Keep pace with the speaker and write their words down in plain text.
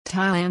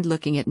Thailand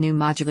looking at new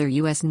modular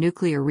U.S.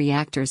 nuclear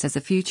reactors as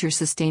a future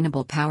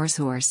sustainable power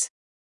source.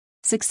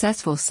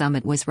 Successful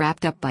summit was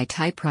wrapped up by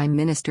Thai Prime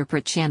Minister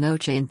Prayut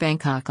Chan-o-cha in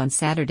Bangkok on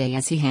Saturday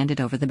as he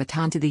handed over the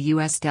baton to the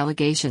U.S.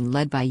 delegation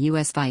led by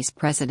U.S. Vice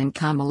President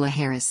Kamala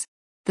Harris.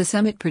 The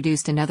summit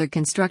produced another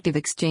constructive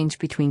exchange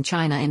between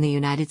China and the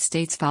United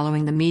States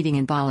following the meeting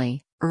in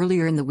Bali,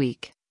 earlier in the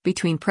week,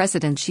 between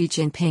President Xi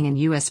Jinping and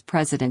U.S.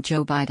 President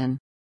Joe Biden.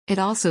 It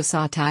also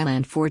saw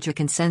Thailand forge a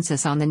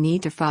consensus on the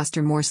need to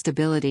foster more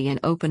stability and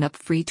open up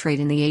free trade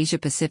in the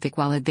Asia-Pacific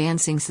while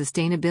advancing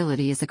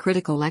sustainability as a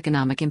critical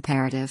economic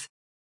imperative.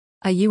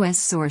 A U.S.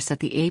 source at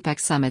the APEC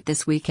summit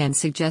this weekend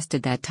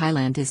suggested that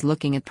Thailand is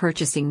looking at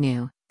purchasing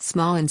new,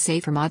 small and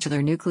safer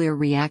modular nuclear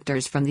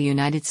reactors from the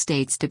United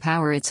States to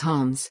power its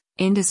homes,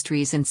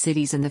 industries and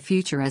cities in the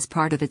future as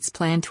part of its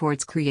plan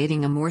towards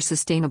creating a more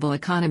sustainable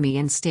economy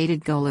and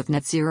stated goal of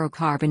net zero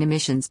carbon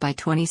emissions by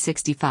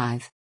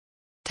 2065.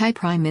 Thai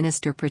Prime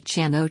Minister Prayut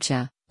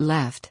Chan-o-cha,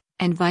 left,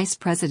 and Vice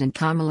President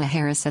Kamala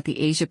Harris at the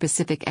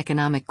Asia-Pacific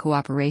Economic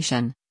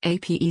Cooperation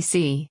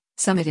 (APEC)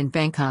 summit in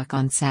Bangkok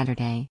on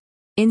Saturday.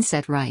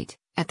 Inset right,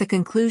 at the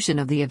conclusion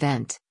of the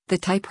event, the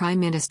Thai Prime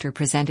Minister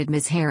presented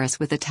Ms. Harris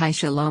with a Thai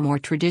shalom or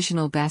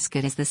traditional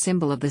basket as the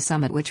symbol of the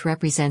summit, which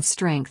represents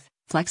strength,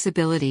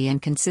 flexibility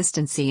and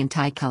consistency in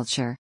Thai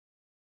culture.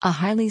 A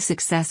highly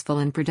successful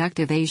and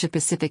productive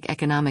Asia-Pacific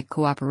Economic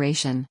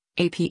Cooperation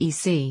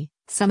 (APEC)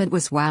 summit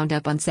was wound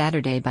up on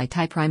Saturday by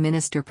Thai Prime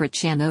Minister Prayut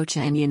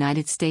Chan-o-cha and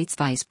United States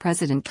Vice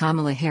President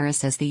Kamala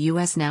Harris as the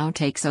U.S. now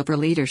takes over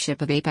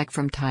leadership of APEC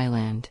from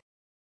Thailand.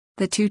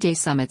 The two-day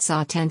summit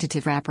saw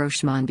tentative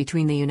rapprochement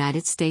between the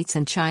United States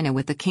and China,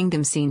 with the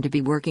kingdom seen to be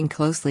working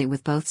closely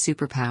with both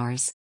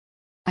superpowers.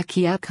 A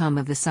key outcome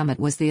of the summit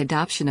was the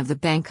adoption of the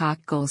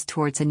Bangkok goals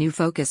towards a new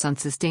focus on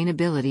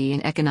sustainability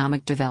and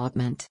economic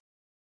development.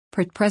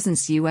 Prayut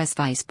presents U.S.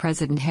 Vice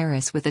President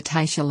Harris with a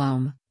Thai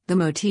shalom, the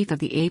motif of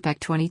the APEC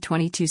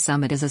 2022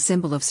 summit, as a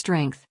symbol of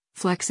strength,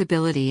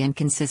 flexibility and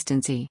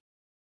consistency.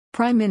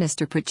 Prime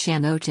Minister Prayut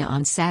Chan-o-cha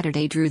on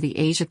Saturday drew the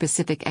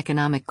Asia-Pacific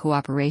Economic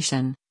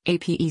Cooperation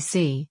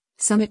 (APEC)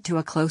 summit to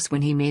a close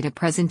when he made a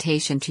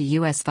presentation to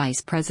U.S.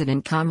 Vice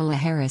President Kamala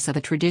Harris of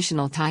a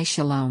traditional Thai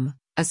shalom,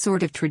 a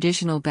sort of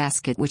traditional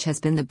basket which has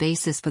been the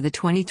basis for the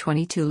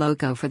 2022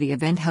 logo for the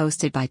event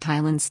hosted by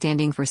Thailand,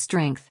 standing for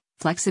strength,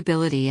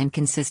 flexibility and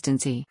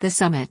consistency. The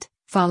summit,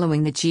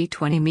 following the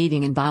G20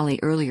 meeting in Bali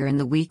earlier in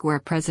the week where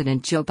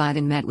President Joe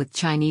Biden met with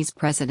Chinese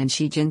President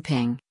Xi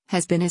Jinping,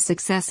 has been a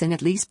success in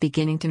at least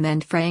beginning to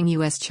mend fraying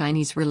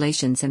U.S.-Chinese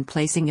relations and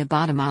placing a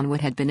bottom on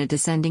what had been a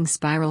descending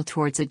spiral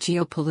towards a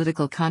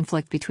geopolitical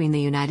conflict between the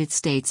United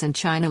States and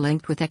China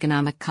linked with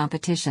economic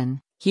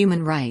competition,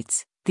 human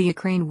rights, the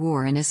Ukraine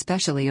war and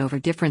especially over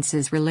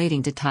differences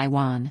relating to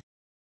Taiwan.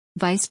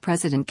 Vice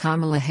President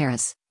Kamala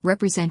Harris,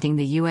 representing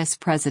the U.S.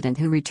 President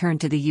who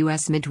returned to the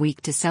U.S.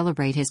 midweek to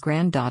celebrate his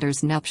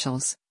granddaughter's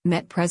nuptials,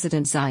 met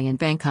President Xi in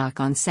Bangkok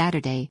on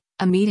Saturday,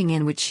 a meeting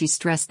in which she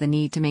stressed the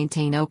need to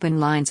maintain open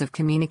lines of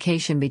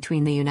communication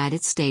between the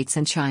United States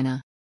and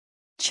China.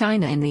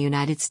 China and the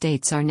United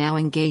States are now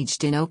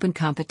engaged in open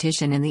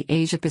competition in the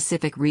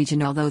Asia-Pacific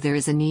region, although there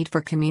is a need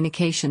for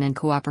communication and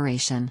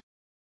cooperation.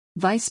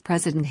 Vice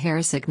President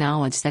Harris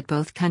acknowledged that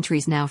both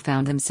countries now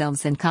found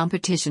themselves in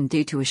competition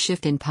due to a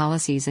shift in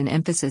policies and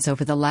emphasis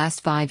over the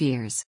last 5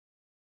 years.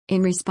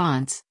 In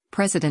response,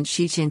 President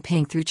Xi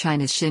Jinping, through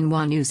China's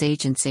Xinhua news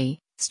agency,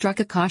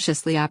 struck a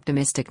cautiously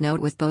optimistic note,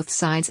 with both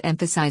sides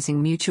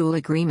emphasizing mutual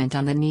agreement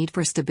on the need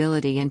for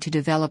stability and to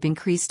develop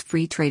increased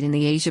free trade in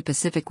the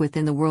Asia-Pacific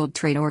within the World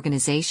Trade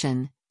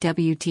Organization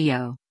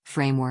 (WTO)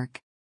 framework.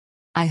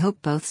 I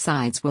hope both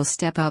sides will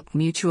step up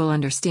mutual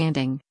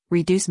understanding,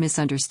 reduce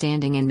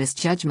misunderstanding and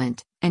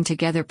misjudgment, and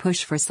together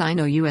push for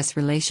Sino-US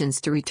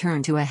relations to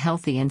return to a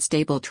healthy and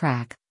stable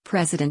track,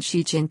 President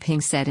Xi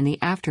Jinping said in the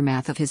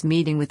aftermath of his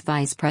meeting with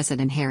Vice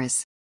President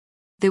Harris.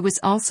 There was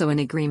also an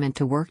agreement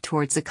to work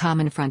towards a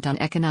common front on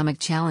economic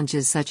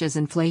challenges such as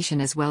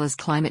inflation as well as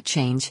climate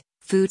change,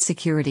 food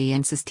security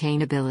and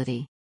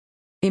sustainability.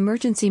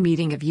 Emergency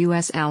meeting of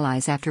U.S.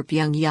 allies after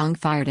Pyongyang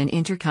fired an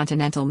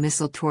intercontinental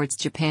missile towards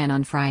Japan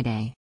on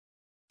Friday.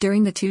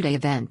 During the two-day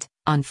event,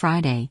 on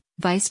Friday,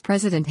 Vice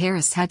President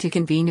Harris had to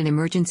convene an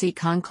emergency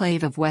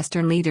conclave of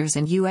Western leaders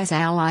and U.S.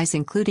 allies,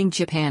 including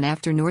Japan,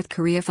 after North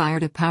Korea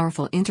fired a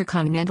powerful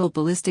intercontinental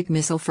ballistic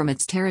missile from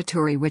its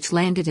territory which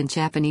landed in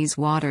Japanese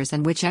waters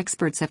and which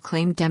experts have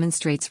claimed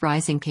demonstrates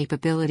rising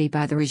capability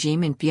by the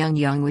regime in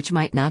Pyongyang, which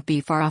might not be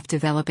far off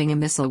developing a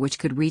missile which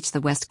could reach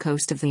the west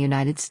coast of the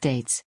United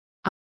States.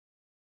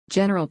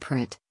 General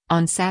Prayut,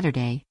 on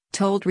Saturday,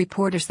 told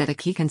reporters that a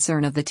key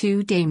concern of the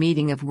two-day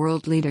meeting of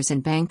world leaders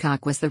in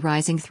Bangkok was the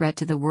rising threat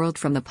to the world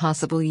from the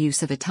possible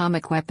use of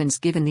atomic weapons,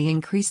 given the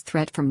increased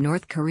threat from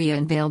North Korea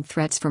and veiled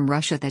threats from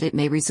Russia that it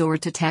may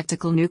resort to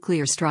tactical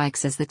nuclear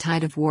strikes as the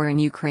tide of war in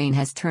Ukraine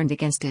has turned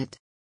against it.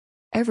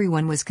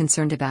 Everyone was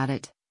concerned about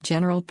it,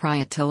 General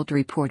Prayut told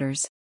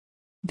reporters.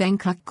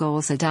 Bangkok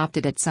goals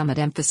adopted at summit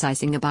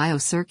emphasizing a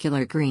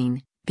biocircular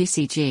green,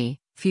 BCG,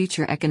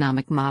 future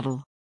economic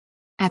model.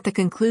 At the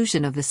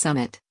conclusion of the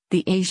summit,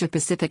 The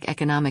Asia-Pacific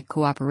Economic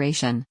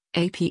Cooperation,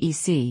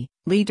 APEC,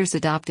 leaders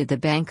adopted the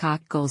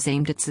Bangkok Goals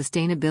aimed at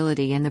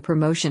sustainability and the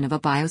promotion of a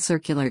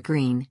biocircular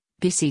green,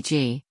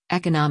 BCG,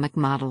 economic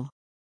model.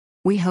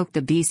 We hope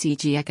the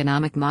BCG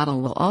economic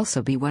model will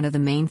also be one of the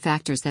main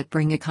factors that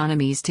bring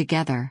economies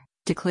together,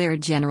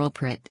 declared General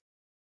Pritt.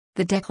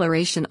 The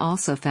declaration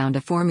also found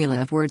a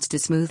formula of words to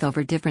smooth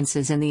over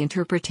differences in the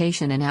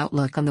interpretation and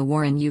outlook on the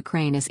war in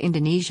Ukraine as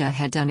Indonesia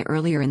had done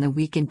earlier in the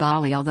week in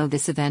Bali, although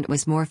this event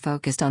was more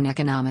focused on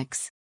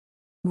economics.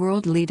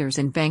 World leaders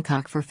in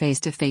Bangkok for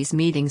face-to-face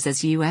meetings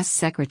as U.S.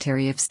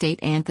 Secretary of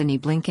State Antony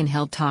Blinken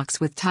held talks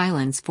with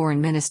Thailand's Foreign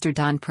Minister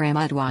Don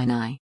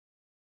Pramudwinai.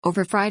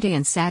 Over Friday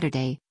and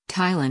Saturday,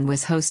 Thailand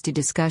was host to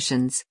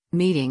discussions,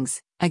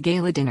 meetings, a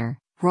gala dinner,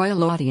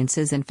 royal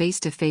audiences and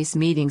face-to-face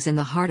meetings in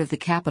the heart of the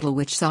capital,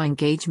 which saw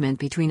engagement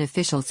between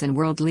officials and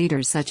world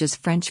leaders such as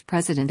French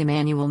President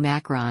Emmanuel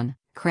Macron,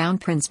 Crown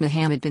Prince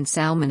Mohammed bin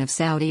Salman of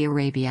Saudi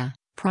Arabia,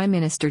 Prime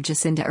Minister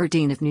Jacinda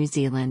Ardern of New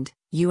Zealand,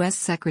 U.S.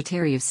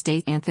 Secretary of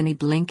State Antony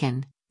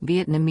Blinken,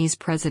 Vietnamese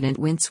President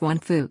Nguyen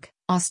Xuan Phuc,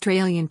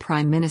 Australian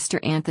Prime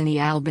Minister Anthony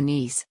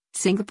Albanese,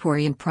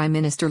 Singaporean Prime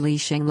Minister Lee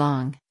Hsien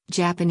Loong,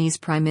 Japanese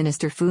Prime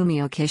Minister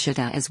Fumio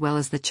Kishida, as well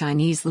as the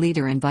Chinese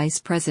leader and Vice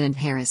President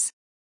Harris.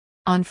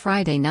 On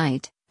Friday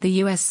night, the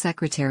U.S.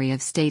 Secretary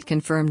of State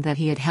confirmed that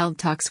he had held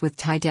talks with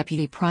Thai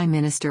Deputy Prime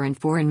Minister and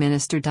Foreign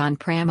Minister Don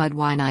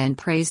Pramudwinai and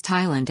praised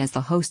Thailand as the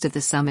host of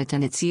the summit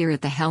and its year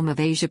at the helm of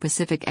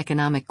Asia-Pacific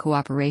Economic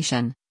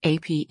Cooperation,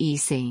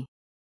 APEC.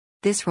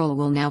 This role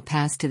will now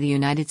pass to the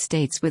United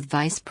States, with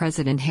Vice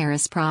President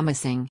Harris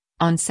promising,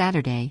 on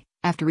Saturday,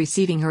 after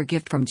receiving her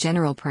gift from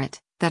General Pritt,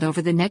 that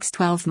over the next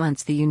 12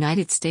 months the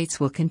United States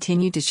will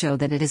continue to show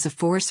that it is a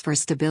force for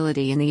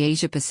stability in the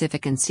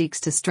Asia-Pacific and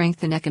seeks to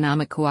strengthen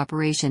economic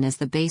cooperation as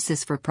the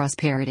basis for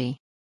prosperity.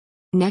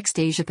 Next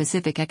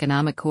Asia-Pacific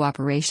Economic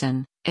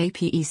Cooperation,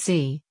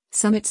 APEC,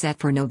 summit set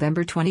for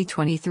November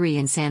 2023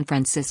 in San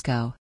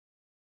Francisco.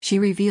 She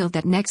revealed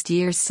that next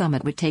year's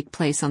summit would take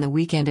place on the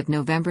weekend of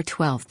November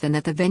 12 and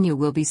that the venue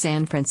will be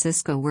San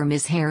Francisco, where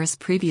Ms. Harris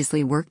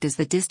previously worked as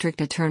the district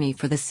attorney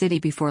for the city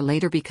before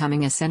later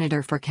becoming a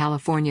senator for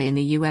California in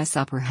the U.S.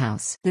 Upper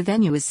House. The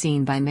venue is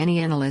seen by many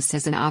analysts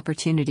as an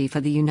opportunity for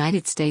the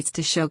United States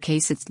to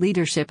showcase its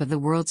leadership of the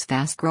world's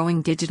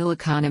fast-growing digital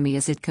economy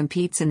as it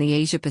competes in the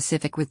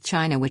Asia-Pacific with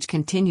China, which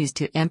continues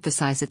to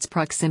emphasize its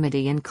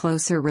proximity and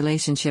closer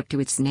relationship to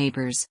its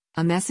neighbors.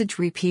 A message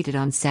repeated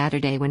on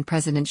Saturday when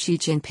President Xi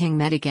Jinping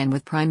met again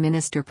with Prime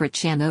Minister Prayut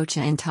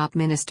Chan-o-cha and top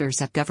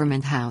ministers at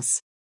Government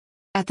House.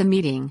 At the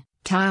meeting,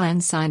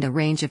 Thailand signed a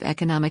range of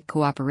economic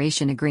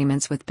cooperation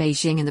agreements with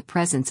Beijing in the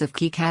presence of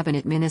key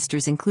cabinet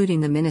ministers,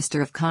 including the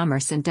Minister of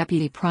Commerce and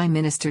Deputy Prime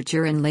Minister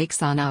Juran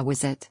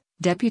Laksanawizit,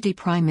 Deputy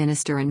Prime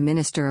Minister and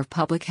Minister of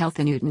Public Health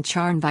Anutin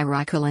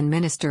Charnvirakul and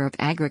Minister of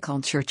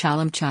Agriculture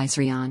Chalam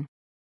Chaisrian.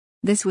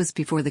 This was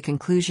before the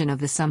conclusion of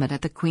the summit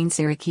at the Queen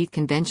Sirikit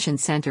Convention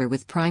Center,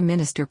 with Prime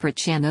Minister Prayut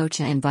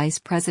Chan-o-cha and Vice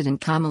President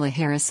Kamala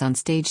Harris on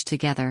stage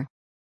together.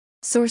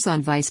 Source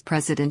on Vice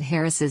President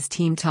Harris's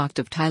team talked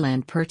of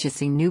Thailand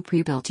purchasing new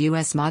pre-built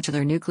U.S.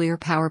 modular nuclear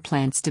power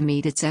plants to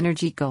meet its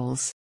energy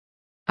goals.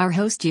 Our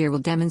host year will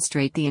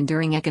demonstrate the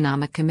enduring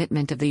economic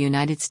commitment of the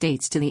United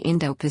States to the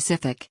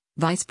Indo-Pacific,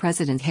 Vice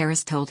President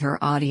Harris told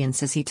her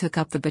audience as he took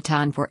up the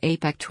baton for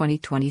APEC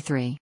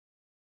 2023.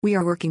 We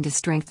are working to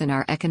strengthen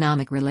our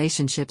economic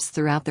relationships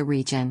throughout the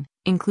region,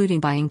 including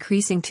by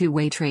increasing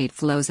two-way trade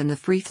flows and the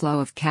free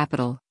flow of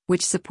capital,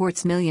 which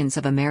supports millions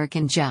of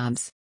American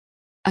jobs.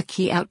 A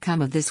key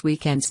outcome of this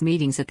weekend's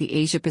meetings at the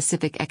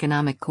Asia-Pacific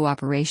Economic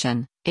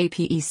Cooperation,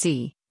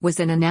 APEC, was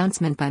an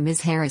announcement by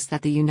Ms. Harris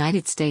that the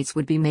United States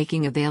would be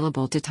making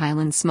available to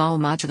Thailand small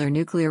modular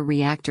nuclear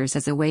reactors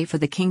as a way for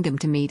the kingdom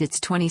to meet its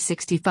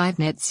 2065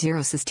 net zero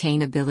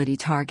sustainability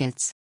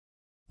targets.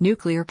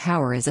 Nuclear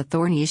power is a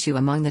thorny issue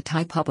among the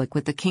Thai public,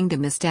 with the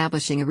kingdom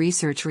establishing a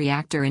research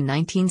reactor in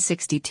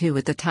 1962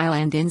 at the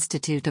Thailand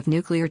Institute of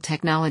Nuclear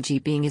Technology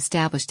being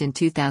established in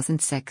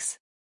 2006.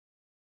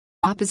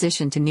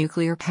 Opposition to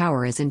nuclear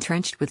power is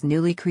entrenched, with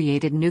newly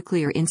created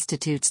Nuclear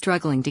Institute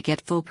struggling to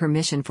get full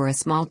permission for a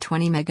small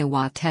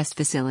 20-megawatt test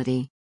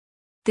facility.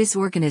 This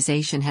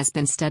organization has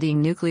been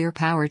studying nuclear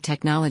power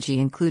technology,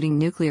 including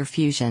nuclear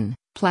fusion,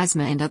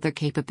 plasma and other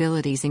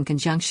capabilities, in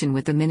conjunction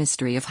with the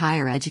Ministry of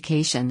Higher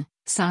Education,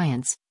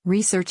 Science,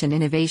 Research and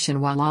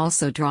Innovation, while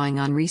also drawing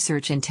on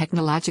research and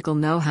technological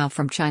know-how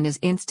from China's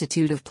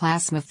Institute of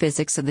Plasma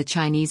Physics of the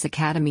Chinese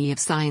Academy of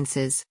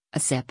Sciences,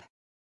 ASIP.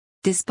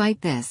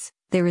 Despite this,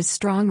 there is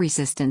strong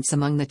resistance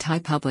among the Thai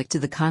public to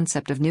the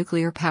concept of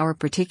nuclear power,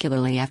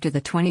 particularly after the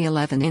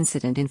 2011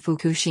 incident in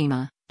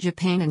Fukushima,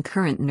 Japan, and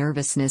current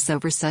nervousness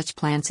over such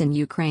plants in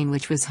Ukraine,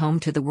 which was home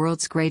to the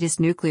world's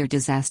greatest nuclear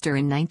disaster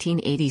in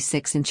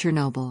 1986 in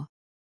Chernobyl.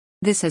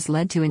 This has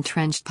led to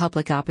entrenched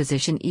public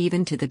opposition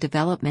even to the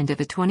development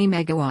of a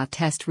 20-megawatt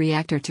test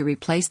reactor to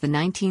replace the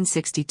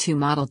 1962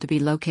 model, to be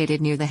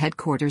located near the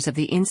headquarters of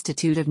the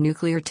Institute of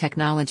Nuclear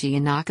Technology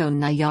in Nakhon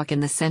Nayok in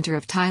the center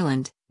of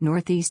Thailand,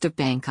 northeast of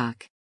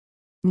Bangkok.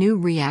 New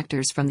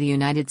reactors from the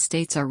United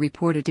States are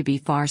reported to be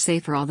far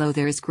safer, although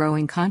there is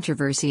growing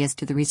controversy as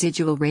to the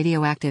residual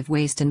radioactive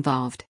waste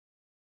involved.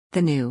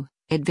 The new,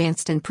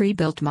 advanced and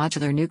pre-built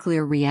modular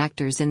nuclear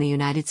reactors in the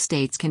United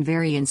States can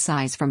vary in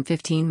size from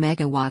 15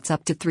 megawatts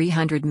up to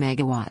 300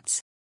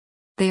 megawatts.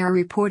 They are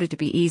reported to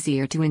be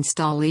easier to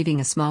install, leaving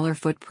a smaller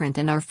footprint,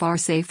 and are far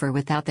safer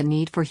without the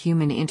need for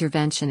human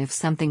intervention if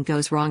something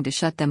goes wrong to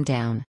shut them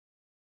down.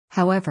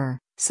 However,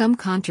 some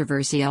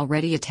controversy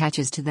already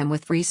attaches to them,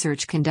 with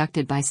research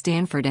conducted by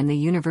Stanford and the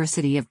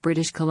University of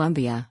British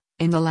Columbia,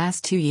 in the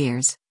last 2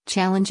 years,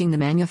 challenging the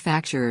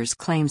manufacturers'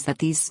 claims that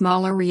these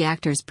smaller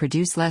reactors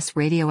produce less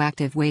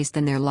radioactive waste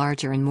than their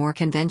larger and more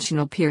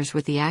conventional peers,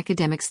 with the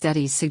academic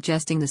studies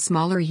suggesting the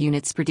smaller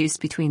units produce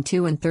between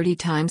 2 and 30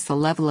 times the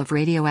level of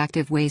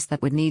radioactive waste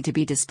that would need to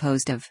be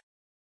disposed of.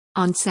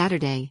 On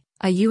Saturday,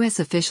 a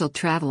U.S. official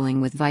traveling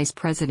with Vice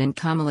President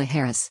Kamala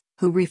Harris,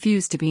 who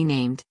refused to be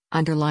named,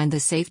 underlined the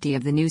safety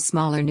of the new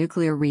smaller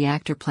nuclear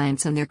reactor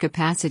plants and their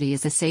capacity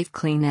as a safe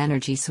clean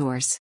energy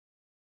source.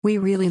 "We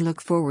really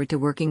look forward to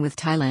working with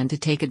Thailand to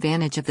take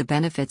advantage of the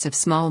benefits of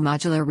small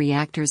modular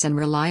reactors and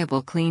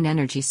reliable clean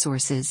energy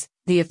sources,"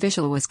 the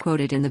official was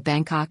quoted in the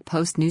Bangkok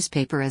Post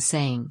newspaper as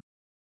saying.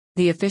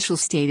 The official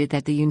stated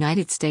that the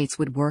United States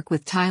would work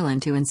with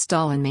Thailand to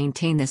install and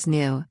maintain this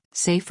new,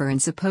 safer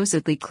and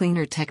supposedly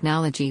cleaner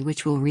technology,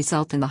 which will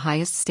result in the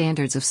highest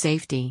standards of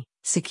safety,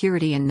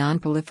 security and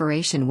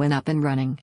non-proliferation when up and running.